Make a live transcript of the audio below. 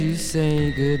you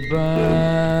say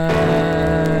goodbye.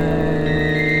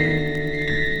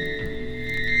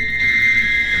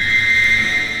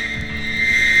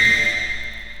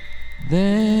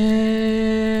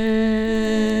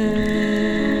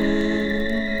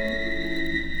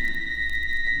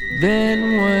 Then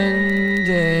one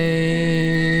day,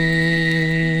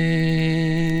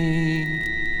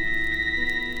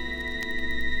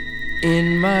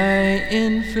 in my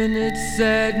infinite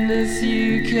sadness,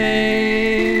 you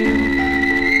came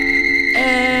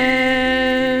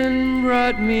and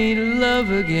brought me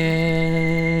love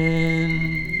again.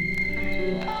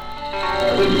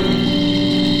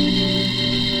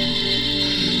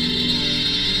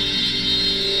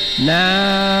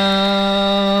 Now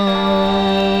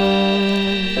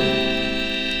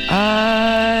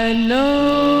I know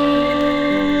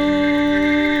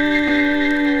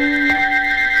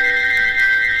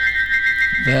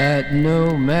that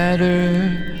no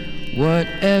matter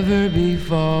whatever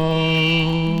befalls,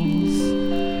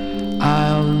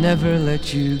 I'll never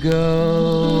let you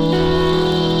go.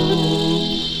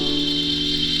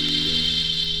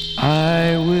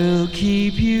 I will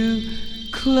keep you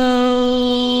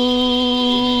close.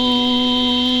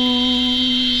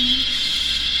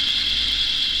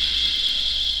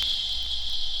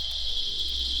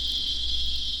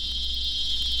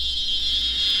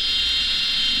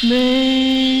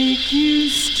 Make you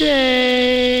stay.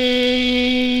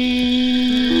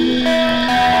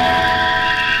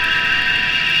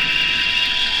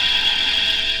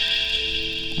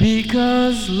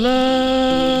 Because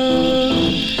love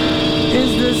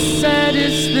is the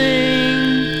saddest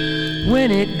thing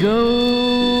when it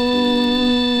goes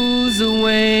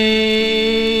away.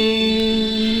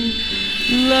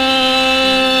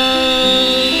 Love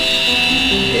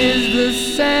is the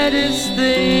saddest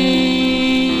thing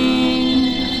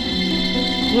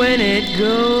when it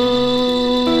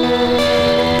goes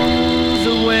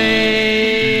away.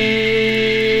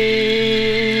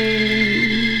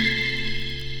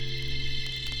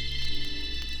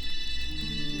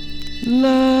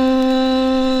 Love